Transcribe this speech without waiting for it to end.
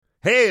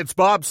Hey, it's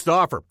Bob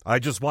Stauffer. I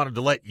just wanted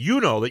to let you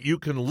know that you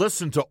can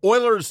listen to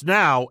Oilers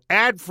Now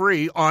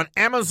ad-free on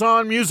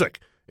Amazon Music,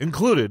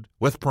 included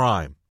with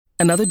Prime.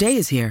 Another day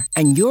is here,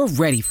 and you're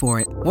ready for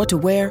it. What to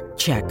wear?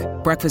 Check.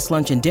 Breakfast,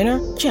 lunch, and dinner?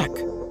 Check.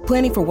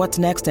 Planning for what's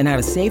next and how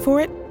to save for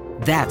it?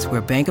 That's where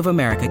Bank of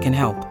America can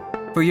help.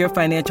 For your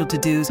financial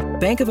to-dos,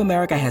 Bank of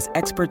America has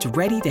experts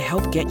ready to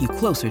help get you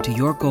closer to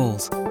your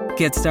goals.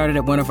 Get started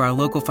at one of our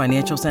local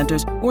financial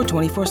centers or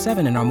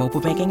 24/7 in our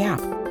mobile banking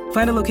app.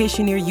 Find a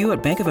location near you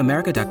at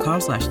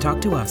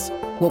bankofamerica.com/talktous.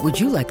 What would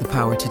you like the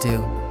power to do?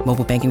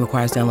 Mobile banking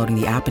requires downloading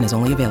the app and is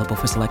only available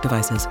for select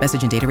devices.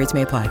 Message and data rates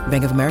may apply.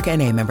 Bank of America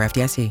N.A., member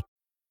FDIC.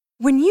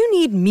 When you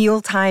need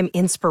mealtime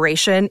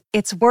inspiration,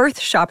 it's worth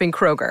shopping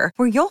Kroger,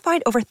 where you'll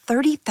find over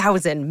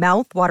 30,000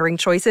 mouth-watering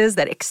choices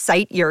that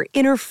excite your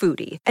inner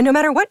foodie. And no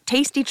matter what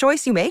tasty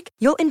choice you make,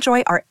 you'll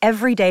enjoy our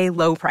everyday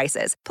low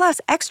prices, plus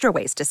extra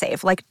ways to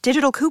save, like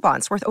digital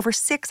coupons worth over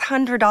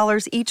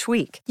 $600 each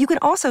week. You can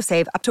also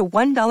save up to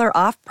 $1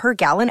 off per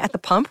gallon at the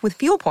pump with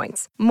fuel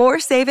points. More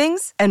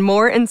savings and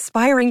more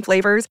inspiring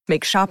flavors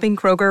make shopping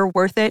Kroger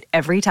worth it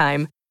every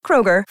time.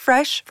 Kroger,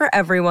 fresh for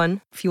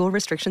everyone. Fuel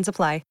restrictions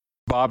apply.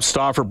 Bob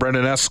Stauffer,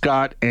 Brendan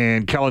Escott,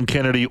 and Kellen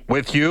Kennedy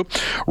with you.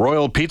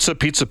 Royal Pizza,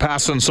 Pizza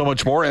Pasta, and so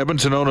much more.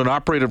 Edmonton owned and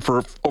operated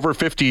for over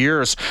 50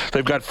 years.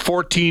 They've got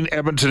 14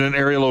 Edmonton and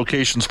area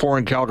locations, 4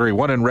 in Calgary,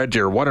 1 in Red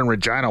Deer, 1 in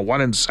Regina, 1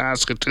 in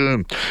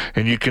Saskatoon.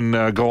 And you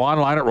can go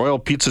online at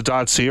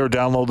royalpizza.ca or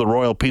download the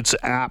Royal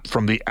Pizza app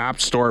from the App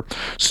Store.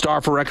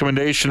 Stauffer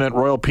recommendation at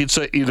Royal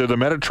Pizza, either the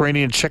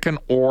Mediterranean chicken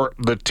or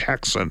the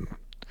Texan.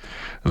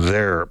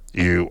 There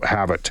you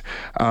have it.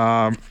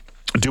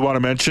 Do want to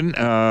mention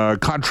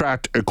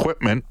Contract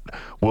Equipment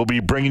will be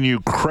bringing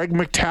you Craig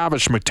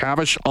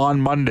McTavish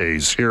on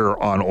Mondays here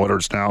on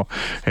Oilers Now,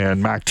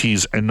 and Mac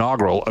T's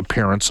inaugural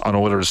appearance on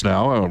Oilers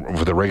Now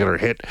with a regular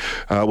hit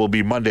will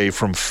be Monday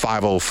from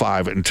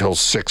 5:05 until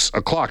 6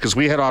 o'clock as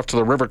we head off to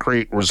the River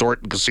Cree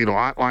Resort and Casino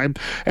Hotline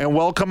and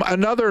welcome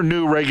another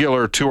new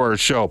regular to our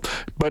show.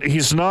 But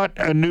he's not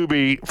a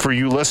newbie for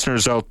you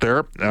listeners out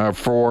there.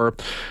 For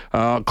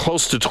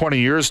close to 20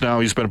 years now,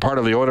 he's been part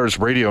of the Oilers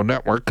radio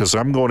network because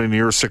I'm going in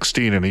year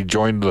 16, and he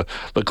joined the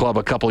club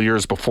a couple of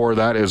years before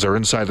that as our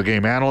Inside the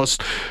Game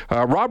analyst.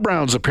 Rob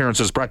Brown's appearance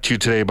is brought to you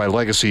today by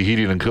Legacy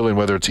Heating and Cooling.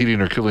 Whether it's heating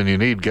or cooling you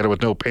need, get it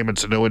with no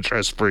payments and no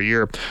interest for a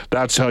year.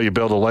 That's how you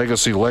build a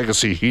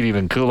legacy Heating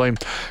and Cooling.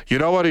 You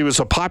know what? He was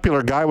a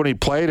popular guy when he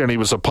played, and he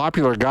was a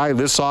popular guy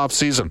this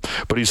offseason,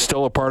 but he's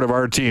still a part of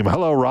our team.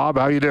 Hello, Rob.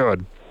 How you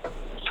doing?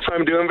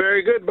 I'm doing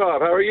very good,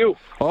 Bob. How are you?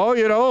 Oh,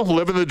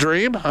 living the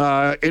dream.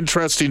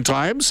 Interesting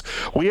times.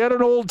 We had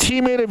an old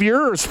teammate of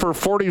yours for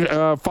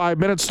 45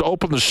 minutes to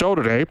open the show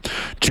today,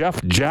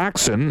 Jeff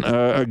Jackson,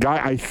 a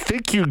guy I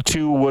think you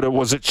two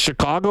was it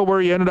Chicago where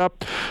he ended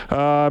up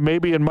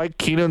maybe in Mike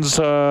Keenan's,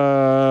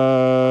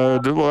 I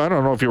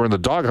don't know if you were in the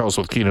doghouse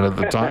with Keenan at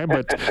the time,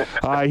 but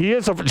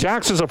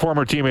Jackson's a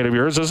former teammate of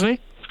yours, isn't he?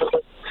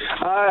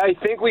 I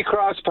think we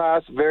crossed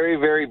paths very,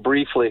 very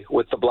briefly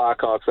with the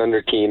Blackhawks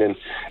under Keenan.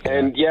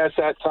 And yes,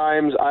 at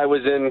times I've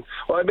been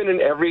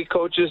in every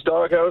coach's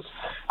doghouse.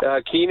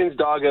 Keenan's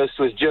doghouse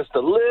was just a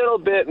little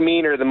bit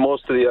meaner than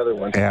most of the other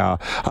ones.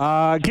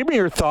 Yeah. Give me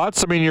your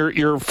thoughts. I mean,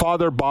 your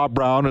father, Bob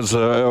Brown, was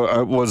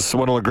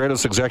one of the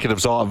greatest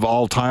executives of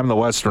all time in the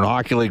Western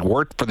Hockey League,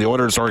 worked for the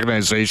Oilers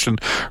organization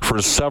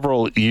for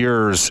several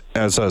years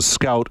as a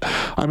scout.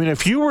 I mean,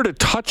 if you were to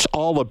touch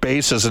all the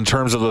bases in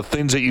terms of the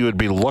things that you would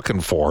be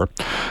looking for,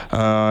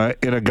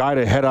 in a guy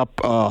to head up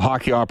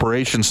hockey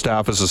operations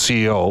staff as a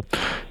CEO,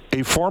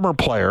 a former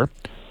player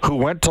who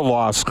went to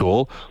law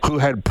school, who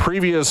had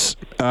previous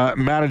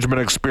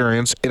management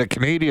experience in a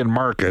Canadian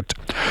market,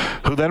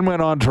 who then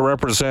went on to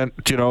represent,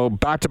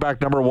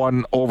 back-to-back number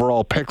one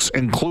overall picks,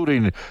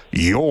 including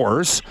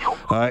yours,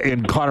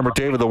 in Connor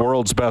McDavid, the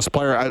world's best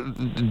player.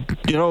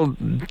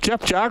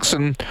 Jeff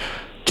Jackson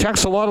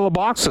checks a lot of the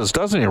boxes,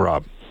 doesn't he,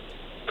 Rob?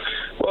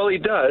 Well, he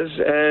does,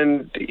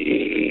 and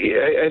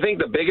I think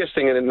the biggest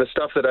thing, and the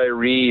stuff that I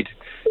read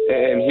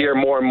and hear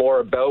more and more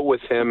about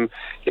with him,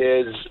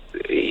 is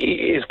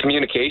his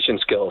communication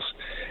skills.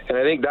 And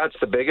I think that's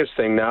the biggest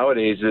thing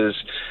nowadays is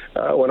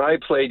when I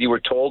played, you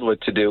were told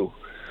what to do,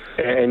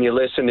 and you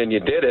listened and you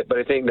did it. But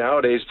I think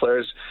nowadays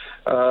players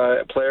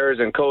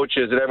and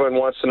coaches and everyone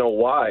wants to know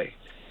why,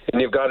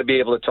 and you've got to be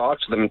able to talk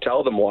to them and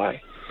tell them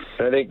why.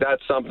 And I think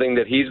that's something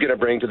that he's going to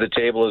bring to the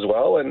table as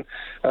well, and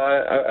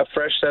a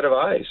fresh set of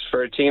eyes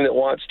for a team that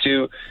wants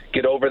to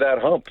get over that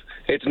hump.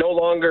 It's no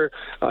longer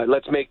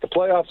let's make the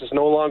playoffs. It's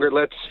no longer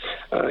let's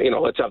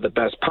have the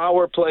best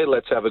power play.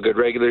 Let's have a good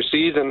regular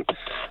season.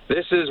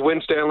 This is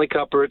win Stanley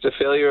Cup or it's a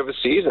failure of a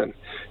season.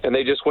 And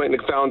they just went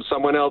and found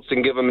someone else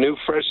and give them a new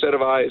fresh set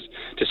of eyes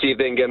to see if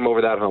they can get him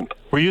over that hump.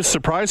 Were you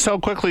surprised how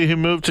quickly he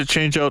moved to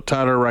change out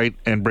Tyler Wright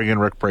and bring in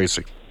Rick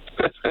Bracey?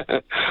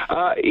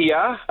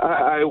 Yeah,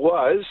 I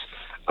was.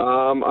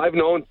 I've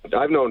known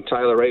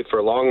Tyler Wright for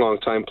a long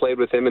time. Played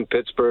with him in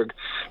Pittsburgh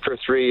for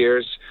 3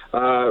 years.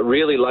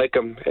 Really like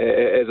him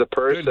as a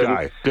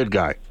person. Good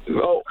guy.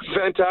 Oh,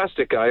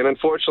 fantastic guy. And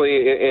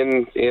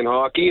unfortunately, in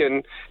hockey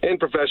and in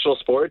professional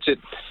sports, it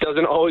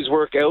doesn't always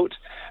work out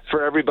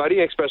for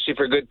everybody, especially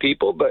for good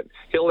people. But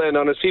he'll land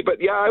on his feet.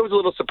 But yeah, I was a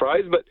little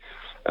surprised, but.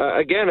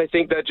 Again, I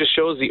think that just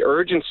shows the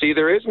urgency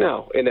there is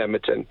now in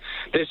Edmonton.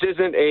 This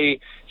isn't a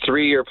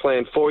 3-year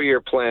plan,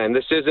 4-year plan.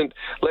 This isn't,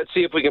 let's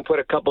see if we can put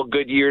a couple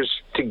good years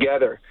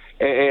together,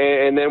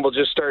 and then we'll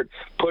just start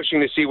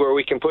pushing to see where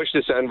we can push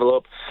this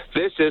envelope.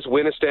 This is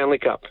win a Stanley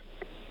Cup,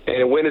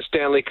 and win a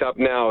Stanley Cup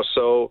now.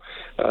 So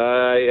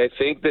I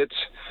think that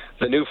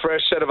the new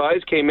fresh set of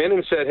eyes came in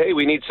and said, hey,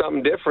 we need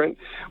something different.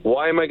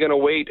 Why am I going to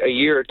wait a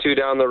year or two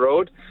down the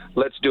road?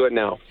 Let's do it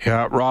now.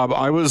 Yeah, Rob,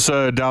 I was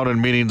down in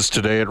meetings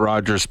today at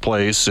Rogers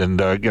Place, and,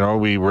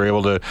 we were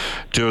able to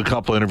do a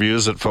couple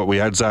interviews. We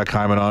had Zach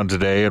Hyman on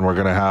today, and we're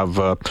going to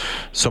have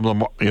some of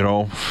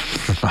the,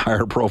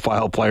 higher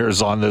profile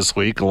players on this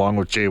week, along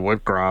with Jay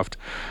Woodcroft.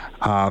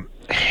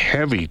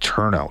 Heavy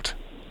turnout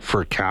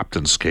for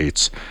captain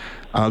skates.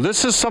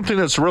 This is something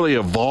that's really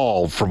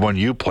evolved from when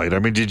you played. I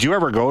mean, did you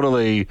ever go to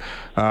the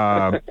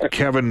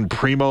Kevin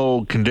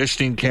Primo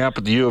conditioning camp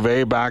at the U of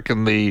A back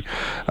in the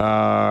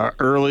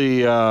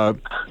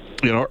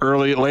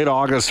late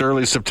August,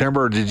 early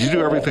September? Did you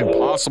do everything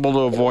possible to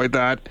avoid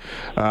that?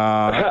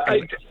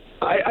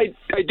 I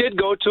did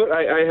go to it.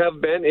 I have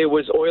been. It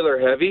was Oiler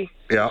heavy.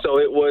 Yeah. So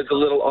it was a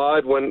little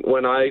odd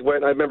when I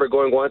went. I remember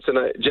going once, and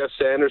Jeff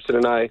Sanderson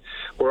and I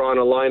were on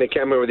a line. I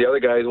can't remember where the other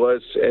guys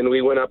was, and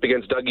we went up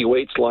against Dougie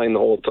Waite's line the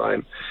whole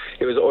time.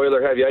 It was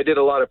Oiler heavy. I did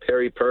a lot of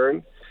Perry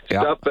Pern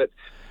stuff, but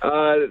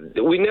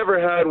we never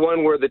had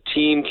one where the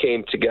team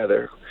came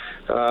together.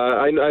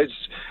 I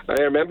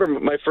remember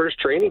my first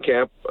training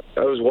camp.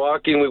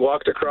 We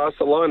walked across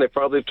the lawn. I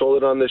probably have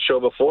told it on this show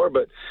before,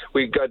 but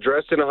we got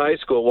dressed in a high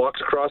school,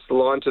 walked across the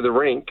lawn to the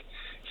rink,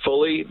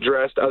 fully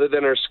dressed other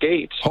than our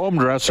skates. Home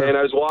dresser. And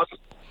I was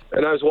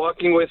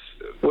walking with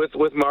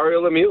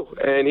Mario Lemieux,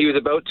 and he was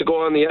about to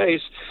go on the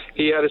ice.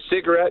 He had a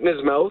cigarette in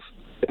his mouth,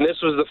 and this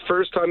was the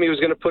first time he was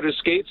going to put his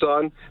skates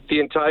on the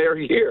entire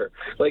year.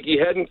 Like, he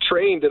hadn't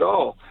trained at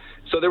all.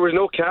 So there was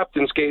no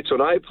captain skates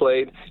when I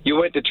played. You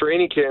went to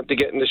training camp to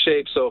get into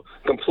shape, so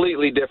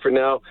completely different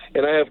now.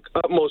 And I have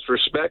utmost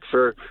respect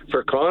for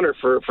Connor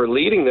for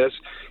leading this.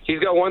 He's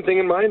got one thing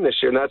in mind this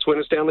year, and that's win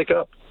a Stanley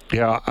Cup.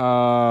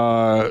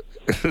 Yeah,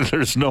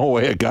 there's no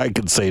way a guy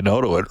can say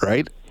no to it,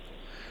 right?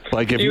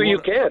 Like, if you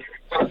can't.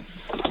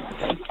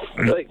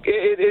 Like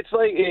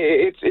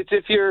it's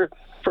if you're,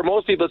 for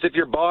most people, it's if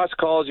your boss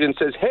calls you and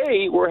says,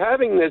 "Hey, we're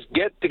having this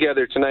get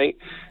together tonight.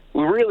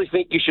 We really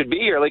think you should be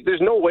here." Like,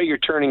 there's no way you're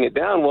turning it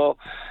down. Well,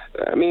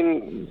 I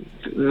mean,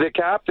 the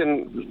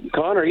captain,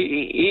 Connor,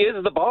 he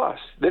is the boss.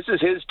 This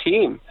is his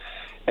team,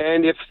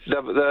 and if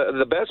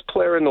the best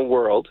player in the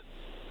world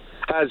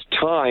has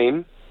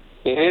time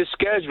in his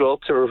schedule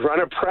to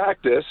run a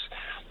practice,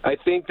 I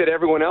think that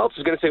everyone else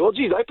is going to say, well,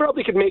 geez, I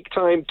probably could make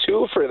time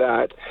too for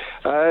that.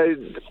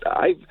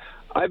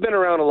 I've been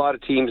around a lot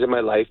of teams in my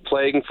life,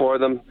 playing for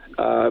them,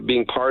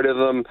 being part of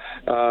them,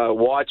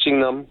 watching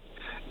them.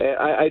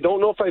 I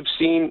don't know if I've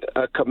seen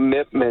a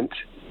commitment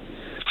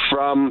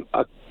from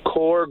a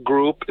core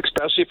group,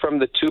 especially from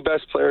the two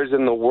best players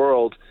in the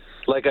world,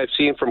 like I've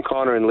seen from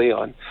Connor and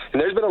Leon.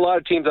 And there's been a lot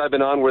of teams I've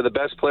been on where the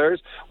best players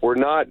were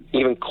not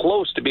even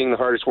close to being the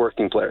hardest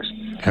working players,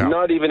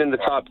 not even in the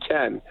top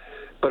 10.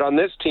 But on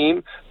this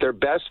team, they're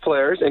best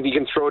players, and you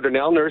can throw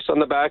Darnell Nurse on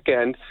the back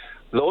end.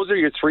 Those are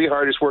your three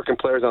hardest working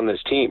players on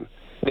this team.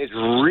 It's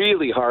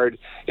really hard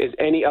as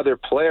any other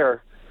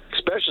player,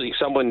 especially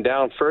someone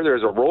down further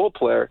as a role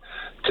player,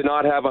 to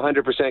not have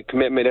 100%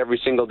 commitment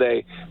every single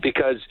day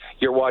because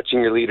you're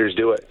watching your leaders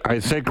do it. I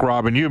think,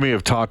 Robin, you may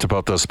have talked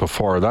about this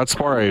before. That's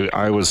why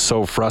I was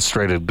so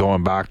frustrated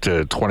going back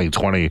to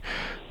 2020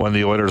 when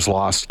the Oilers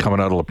lost coming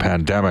out of the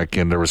pandemic,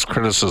 and there was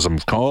criticism,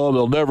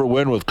 they'll never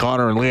win with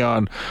Connor and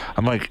Leon.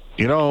 I'm like,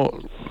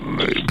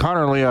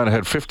 Connor and Leon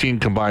had 15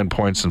 combined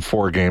points in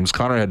 4 games.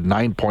 Connor had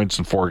 9 points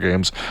in 4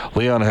 games.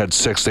 Leon had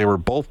 6. They were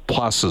both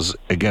pluses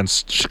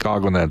against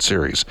Chicago in that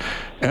series.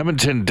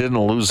 Edmonton didn't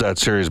lose that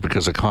series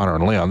because of Connor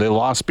and Leon. They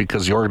lost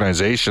because the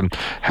organization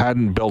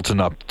hadn't built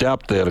enough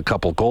depth. They had a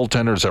couple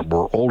goaltenders that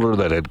were older,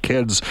 that had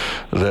kids,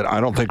 that I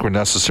don't think were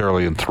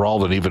necessarily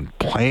enthralled in even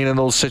playing in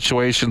those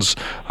situations.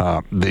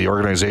 The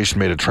organization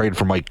made a trade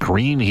for Mike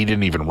Green. He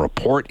didn't even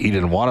report. He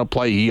didn't want to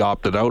play. He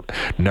opted out,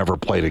 never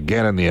played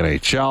again in the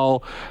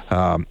NHL.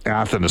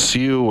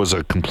 Athanasiou was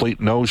a complete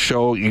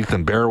no-show.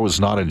 Ethan Bear was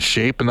not in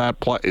shape in that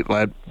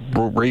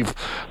brief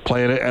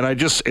play.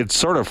 And it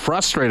sort of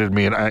frustrated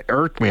me and it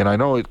irked me, and I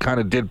know it kind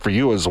of did for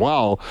you as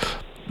well.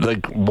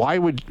 Like, why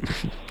would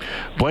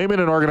blaming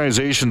an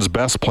organization's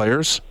best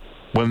players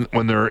when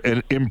they're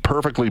an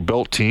imperfectly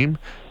built team?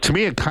 To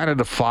me, it kind of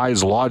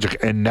defies logic.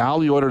 And now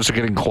the Oilers are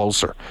getting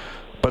closer.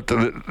 But,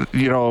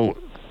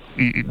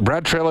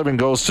 Brad Treliving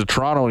goes to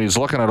Toronto, and he's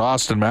looking at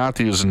Austin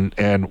Matthews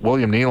and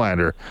William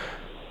Nylander.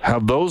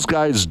 have those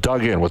guys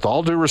dug in? With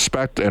all due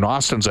respect, and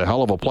Austin's a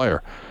hell of a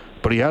player,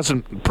 but he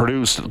hasn't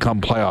produced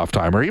come playoff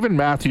time, or even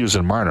Matthews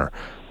and Marner,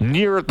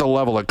 near at the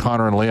level that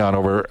Connor and Leon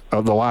over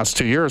the last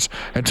 2 years.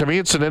 And to me,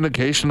 it's an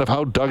indication of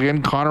how dug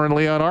in Connor and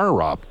Leon are,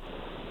 Rob.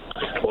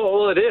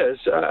 Well, it is.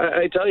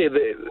 I tell you,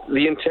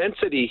 the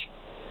intensity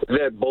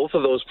that both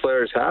of those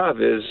players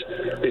have is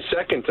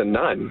second to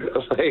none.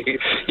 Like,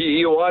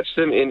 you watch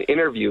them in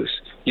interviews.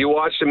 You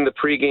watch them in the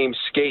pregame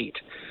skate.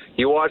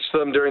 You watch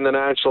them during the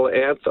national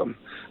anthem.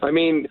 I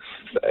mean,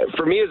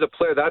 for me as a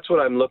player, that's what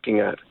I'm looking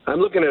at. I'm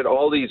looking at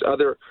all these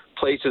other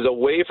places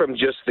away from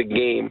just the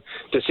game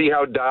to see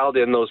how dialed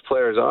in those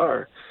players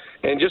are.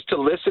 And just to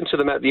listen to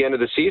them at the end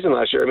of the season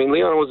last year. I mean,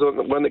 Leon was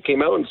the one that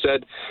came out and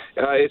said,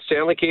 it's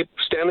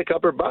Stanley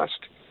Cup or bust.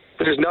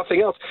 There's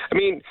nothing else. I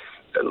mean,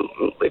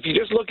 if you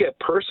just look at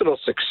personal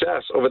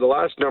success over the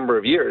last number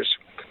of years,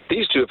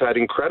 these two have had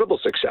incredible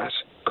success,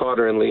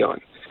 Connor and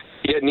Leon.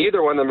 Yet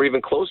neither one of them are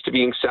even close to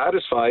being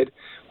satisfied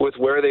with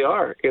where they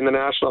are in the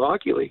National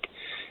Hockey League.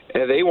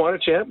 And they won a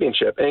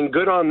championship, and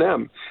good on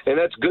them. And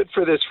that's good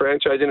for this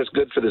franchise, and it's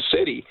good for the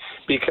city,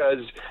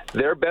 because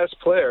their best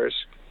players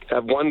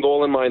have one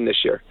goal in mind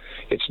this year.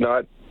 It's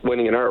not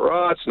winning an Art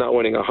Ross, it's not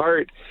winning a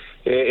Hart.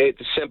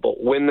 It's simple: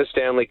 win the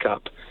Stanley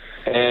Cup.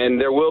 And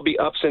there will be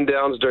ups and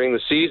downs during the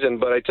season,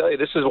 but I tell you,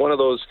 this is one of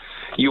those,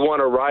 you want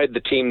to ride the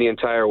team the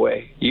entire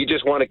way. You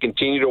just want to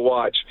continue to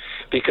watch,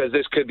 because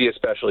this could be a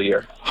special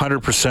year.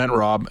 100%,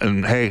 Rob.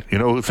 And hey, you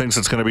know who thinks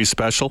it's going to be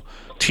special?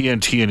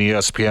 TNT and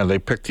ESPN. They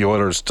picked the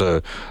Oilers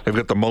they've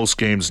got the most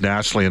games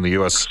nationally in the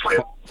U.S.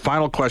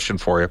 Final question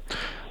for you.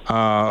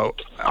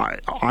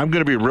 I'm going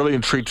to be really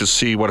intrigued to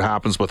see what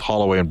happens with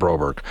Holloway and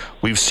Broberg.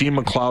 We've seen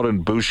McLeod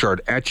and Bouchard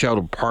etch out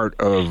a part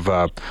of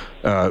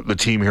the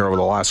team here over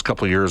the last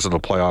couple of years in the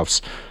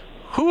playoffs.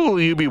 Who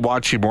will you be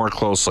watching more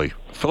closely,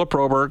 Philip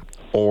Broberg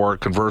or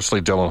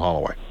conversely Dylan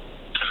Holloway?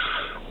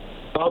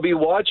 I'll be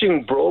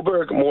watching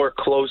Broberg more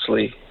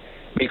closely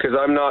because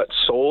I'm not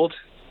sold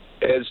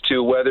as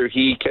to whether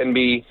he can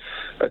be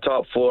a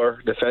top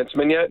four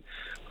defenseman yet.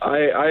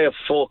 I have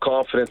full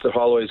confidence that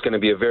Holloway is going to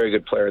be a very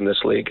good player in this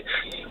league.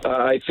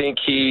 I think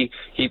he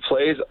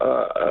plays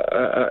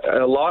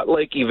a lot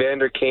like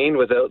Evander Kane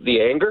without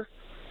the anger.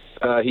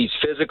 He's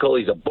physical.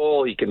 He's a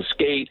bull. He can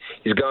skate.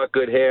 He's got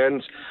good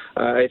hands.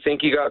 I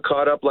think he got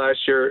caught up last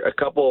year a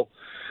couple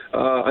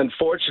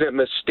unfortunate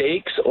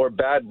mistakes or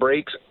bad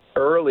breaks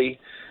early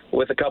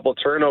with a couple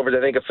turnovers.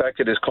 I think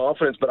affected his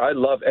confidence, but I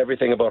love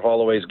everything about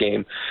Holloway's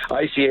game.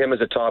 I see him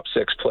as a top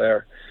six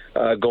player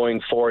going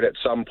forward at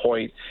some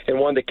point, and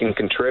one that can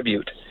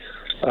contribute.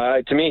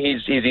 To me,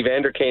 he's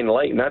Evander Kane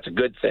light, and that's a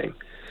good thing.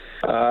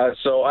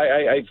 So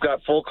I've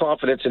got full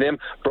confidence in him.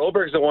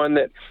 Broberg's the one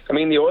that, I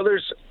mean, the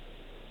Oilers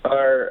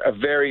are a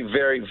very,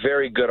 very,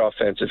 very good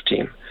offensive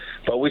team.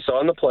 But we saw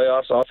in the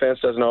playoffs,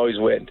 offense doesn't always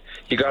win.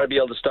 You got to be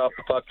able to stop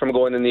the puck from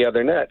going in the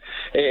other net,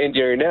 into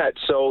your net.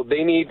 So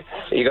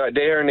you got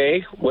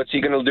Desharnais. What's he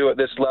going to do at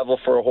this level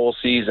for a whole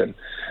season?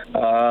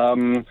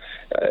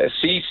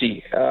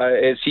 Ceci,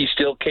 is he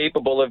still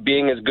capable of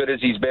being as good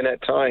as he's been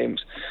at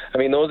times? I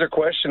mean, those are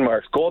question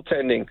marks.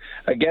 Goaltending,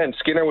 again,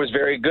 Skinner was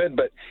very good,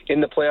 but in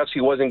the playoffs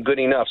he wasn't good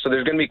enough. So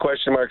there's going to be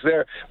question marks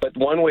there. But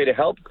one way to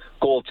help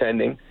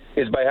goaltending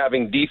is by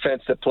having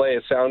defense that play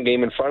a sound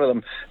game in front of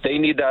them. They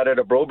need that out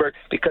of Broberg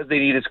because they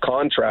need his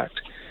contract.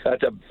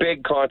 That's a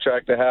big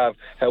contract to have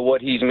at what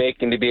he's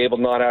making, to be able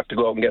to not have to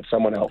go out and get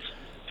someone else.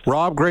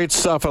 Rob, great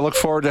stuff. I look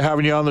forward to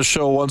having you on the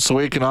show once a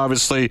week, and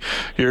obviously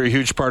you're a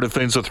huge part of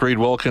things with Reed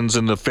Wilkins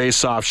and the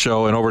Face Off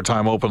Show and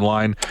Overtime Open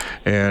Line.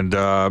 And,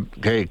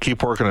 hey,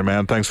 keep working it,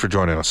 man. Thanks for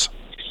joining us.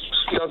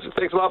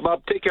 Thanks a lot,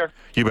 Bob. Take care.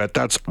 You bet.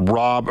 That's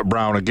Rob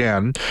Brown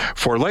again.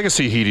 For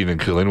Legacy Heating and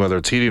Cooling, whether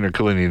it's heating or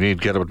cooling you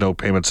need, get it with no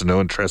payments and no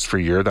interest for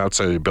a year. That's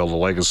how you build a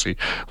legacy.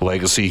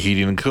 Legacy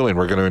Heating and Cooling.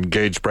 We're going to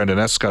engage Brendan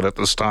Escott at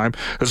this time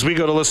as we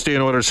go to list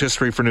the Oilers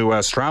history for New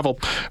West Travel.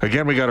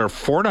 Again, we got our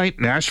 4-night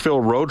Nashville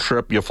road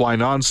trip. You fly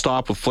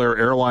nonstop with Flair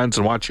Airlines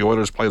and watch the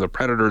Oilers play the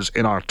Predators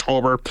in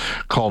October.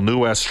 Call New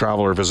West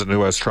Travel or visit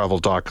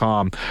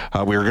newwesttravel.com.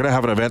 We are going to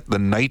have an event the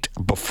night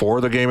before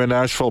the game in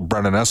Nashville.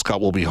 Brendan Escott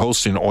will be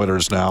hosting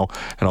Oilers Now,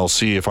 and I'll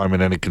see if I'm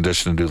in any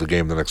condition to do the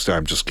game the next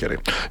time. Just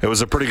kidding. It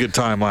was a pretty good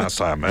time last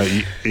time.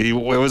 It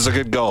was a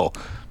good goal.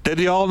 Did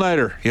the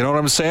all-nighter. You know what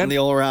I'm saying? The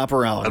old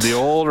wraparound. The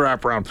old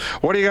wraparound.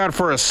 What do you got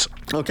for us?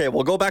 Okay,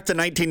 we'll go back to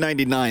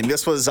 1999.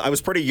 I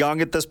was pretty young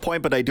at this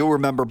point, but I do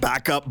remember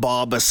backup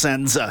Bob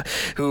Asenza,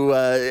 who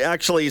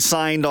actually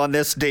signed on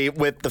this date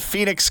with the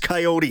Phoenix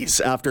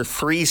Coyotes after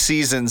 3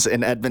 seasons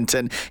in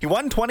Edmonton. He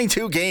won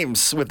 22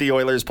 games with the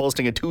Oilers,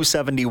 posting a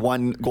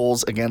 .271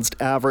 goals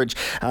against average.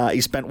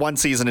 He spent 1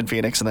 season in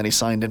Phoenix, and then he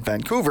signed in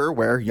Vancouver,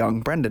 where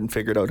young Brendan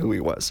figured out who he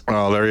was.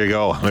 Oh, there you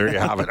go. There you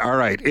have it. All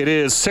right. It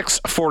is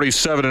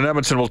 6:47 in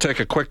Edmonton. We'll take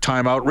a quick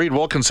timeout. Reed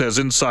Wilkins has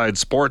Inside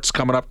Sports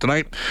coming up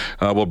tonight.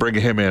 We'll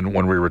bring him in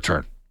when we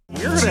return.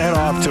 We're going to head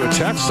off to a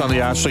text on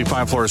the Ashley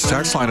Fine Floors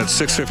text line at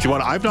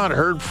 6:51. I've not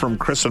heard from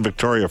Chris and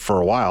Victoria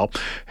for a while.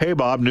 Hey,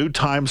 Bob, new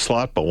time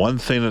slot, but one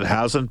thing that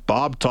hasn't.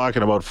 Bob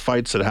talking about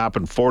fights that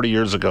happened 40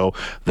 years ago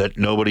that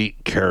nobody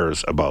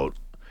cares about.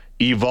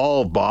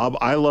 Evolve, Bob.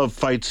 I love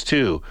fights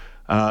too.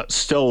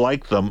 Still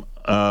like them,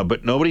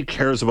 but nobody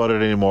cares about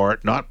it anymore.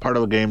 Not part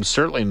of the game.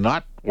 Certainly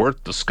not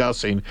worth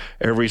discussing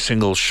every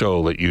single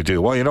show that you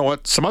do. Well, you know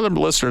what? Some other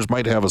listeners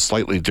might have a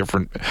slightly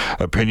different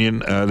opinion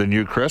than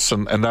you, Chris,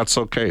 and that's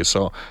okay.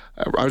 So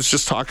I was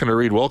just talking to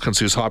Reed Wilkins,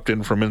 who's hopped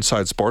in from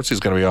Inside Sports. He's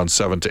going to be on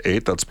 7 to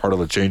 8. That's part of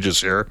the changes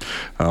here.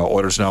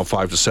 Oilers now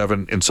 5 to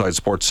 7. Inside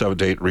Sports 7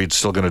 to 8. Reed's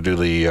still going to do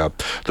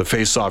the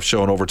face-off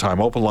show and overtime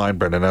open line.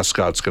 Brendan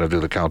Escott's going to do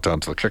the countdown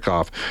to the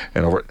kickoff.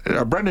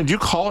 And Brendan, do you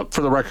call it,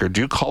 for the record,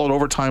 do you call it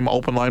overtime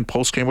open line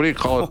postgame? What do you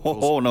call it?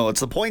 Oh no,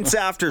 it's the Points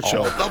After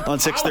show on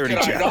 6:30.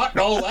 How can I not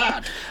know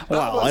that?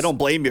 Well, I don't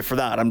blame you for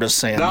that. I'm just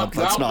saying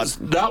that's not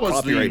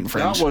copyright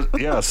infringement.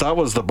 That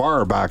was the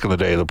bar back in the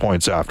day, the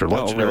Points After.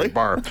 Legendary really?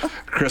 bar.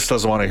 Chris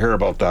doesn't want to hear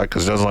about that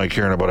because he doesn't like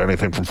hearing about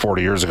anything from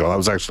 40 years ago. That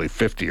was actually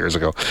 50 years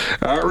ago.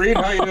 Reed,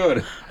 how you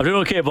doing? I'm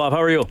doing okay, Bob.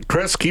 How are you?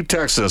 Chris, keep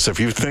texting us. If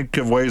you think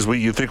of ways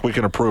you think we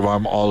can improve,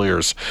 I'm all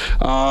ears.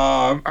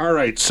 All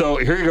right, so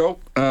here you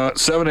go.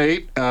 7 to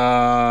 8.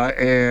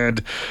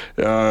 And,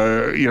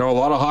 a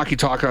lot of hockey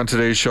talk on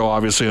today's show,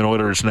 obviously, in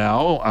Oilers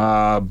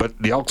now. But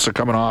the Elks are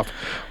coming off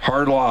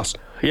hard loss.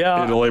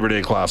 Yeah, in the Labor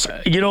Day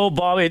Classic.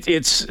 Bob,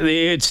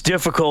 it's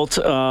difficult.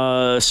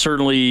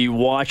 Certainly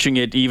watching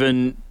it,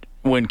 even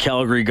when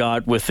Calgary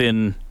got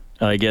within,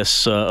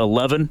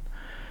 11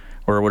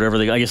 or whatever.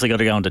 I guess they got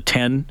down to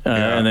 10,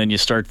 and then you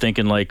start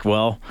thinking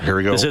here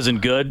we go. This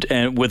isn't good.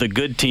 And with a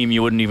good team,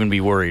 you wouldn't even be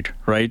worried,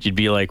 right? You'd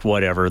be like,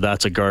 whatever,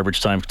 that's a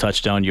garbage time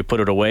touchdown. You put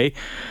it away.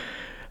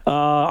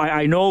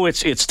 I know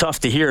it's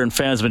tough to hear, and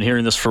fans have been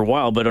hearing this for a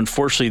while, but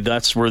unfortunately,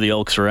 that's where the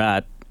Elks are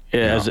at.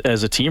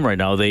 As a team right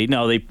now. They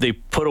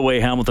put away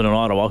Hamilton and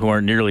Ottawa, who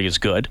aren't nearly as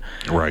good.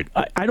 Right.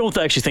 I don't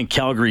actually think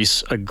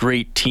Calgary's a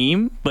great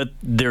team, but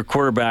their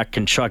quarterback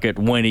can chuck it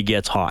when he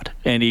gets hot.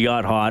 And he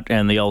got hot,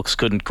 and the Elks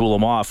couldn't cool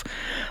him off.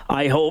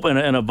 I hope,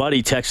 and a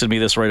buddy texted me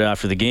this right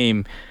after the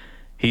game.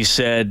 He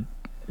said,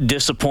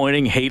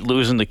 disappointing, hate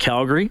losing to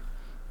Calgary,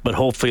 but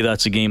hopefully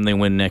that's a game they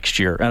win next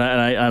year. And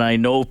I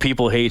know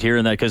people hate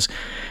hearing that because,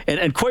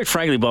 and quite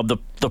frankly, Bob,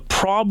 the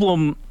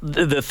problem,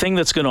 the thing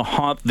that's going to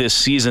haunt this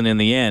season in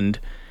the end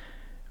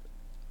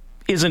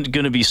isn't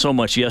going to be so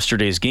much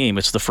yesterday's game.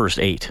 It's the first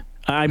 8.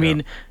 I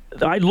mean,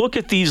 I look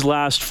at these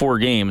last 4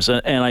 games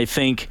and I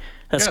think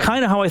that's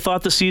kind of how I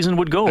thought the season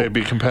would go. They'd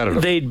be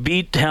competitive. They'd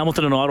beat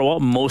Hamilton and Ottawa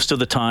most of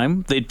the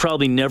time. They'd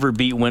probably never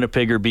beat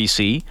Winnipeg or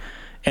BC.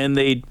 And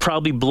they'd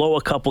probably blow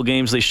a couple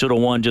games they should have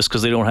won just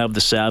because they don't have the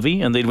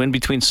savvy, and they'd win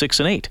between 6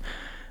 and 8.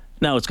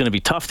 Now, it's going to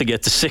be tough to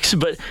get to 6,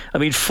 but,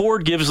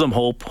 Ford gives them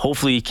hope.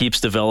 Hopefully he keeps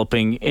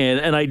developing.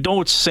 And I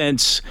don't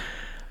sense,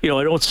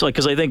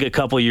 because I think a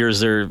couple of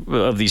years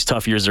of these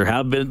tough years,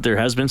 there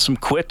has been some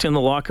quit in the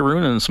locker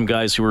room and some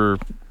guys who were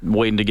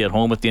waiting to get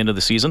home at the end of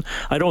the season.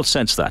 I don't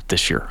sense that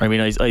this year.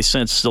 I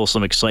sense still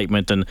some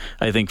excitement, and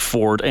I think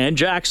Ford and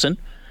Jackson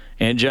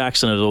as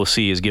OC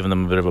is giving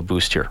them a bit of a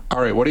boost here.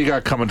 All right, what do you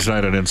got coming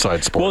tonight on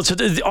Inside Sports?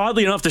 Well,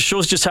 oddly enough, the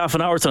show's just half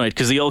an hour tonight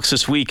because the Elks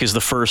this week is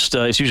the first.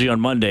 It's usually on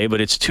Monday, but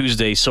it's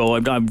Tuesday, so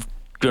I'm going to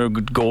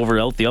go over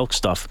the Elk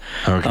stuff.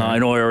 Okay. I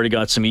know I already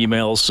got some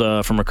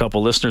emails from a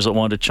couple listeners that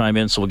wanted to chime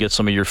in, so we'll get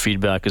some of your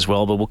feedback as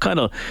well. But we'll kind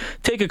of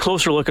take a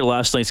closer look at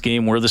last night's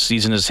game, where the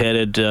season is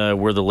headed,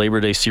 where the Labor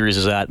Day series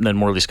is at, and then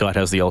Morley Scott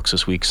has the Elks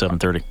this week,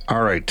 7:30.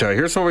 All right,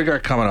 here's what we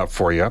got coming up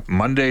for you.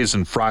 Mondays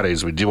and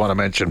Fridays, we do want to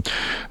mention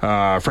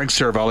Frank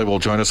Saravelli will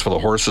join us for the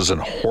Horses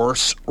and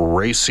Horse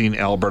Racing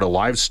Alberta.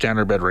 Live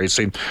standardbred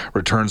racing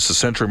returns to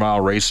Century Mile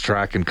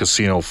Racetrack and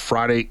Casino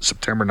Friday,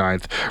 September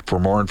 9th. For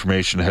more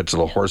information, head to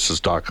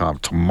thehorses.com.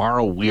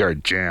 Tomorrow we are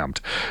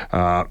jammed.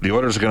 The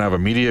Oilers are going to have a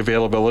media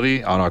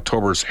availability on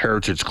October's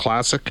Heritage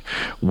Classic.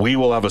 We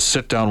will have a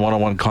sit-down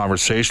one-on-one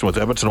conversation with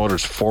Edmonton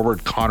Oilers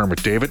forward Connor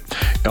McDavid.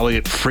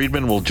 Elliot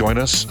Friedman will join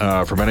us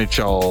from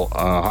NHL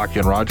Hockey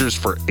and Rogers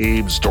for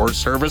Abe's Door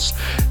Service.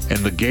 And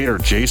the Gator,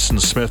 Jason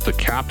Smith, the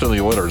captain of the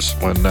Oilers,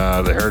 when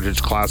the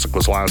Heritage Classic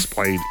was last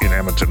played in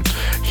Edmonton,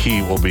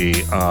 he will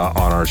be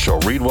on our show.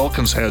 Reed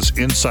Wilkins has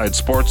Inside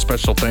Sports.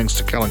 Special thanks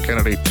to Kellen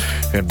Kennedy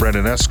and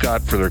Brendan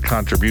Escott for their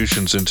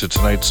contributions into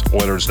tonight's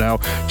Oilers Now.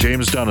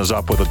 James Dunn is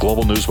up with a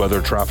global news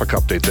weather traffic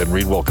update, then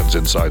Reed Wilkins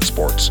Inside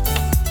Sports.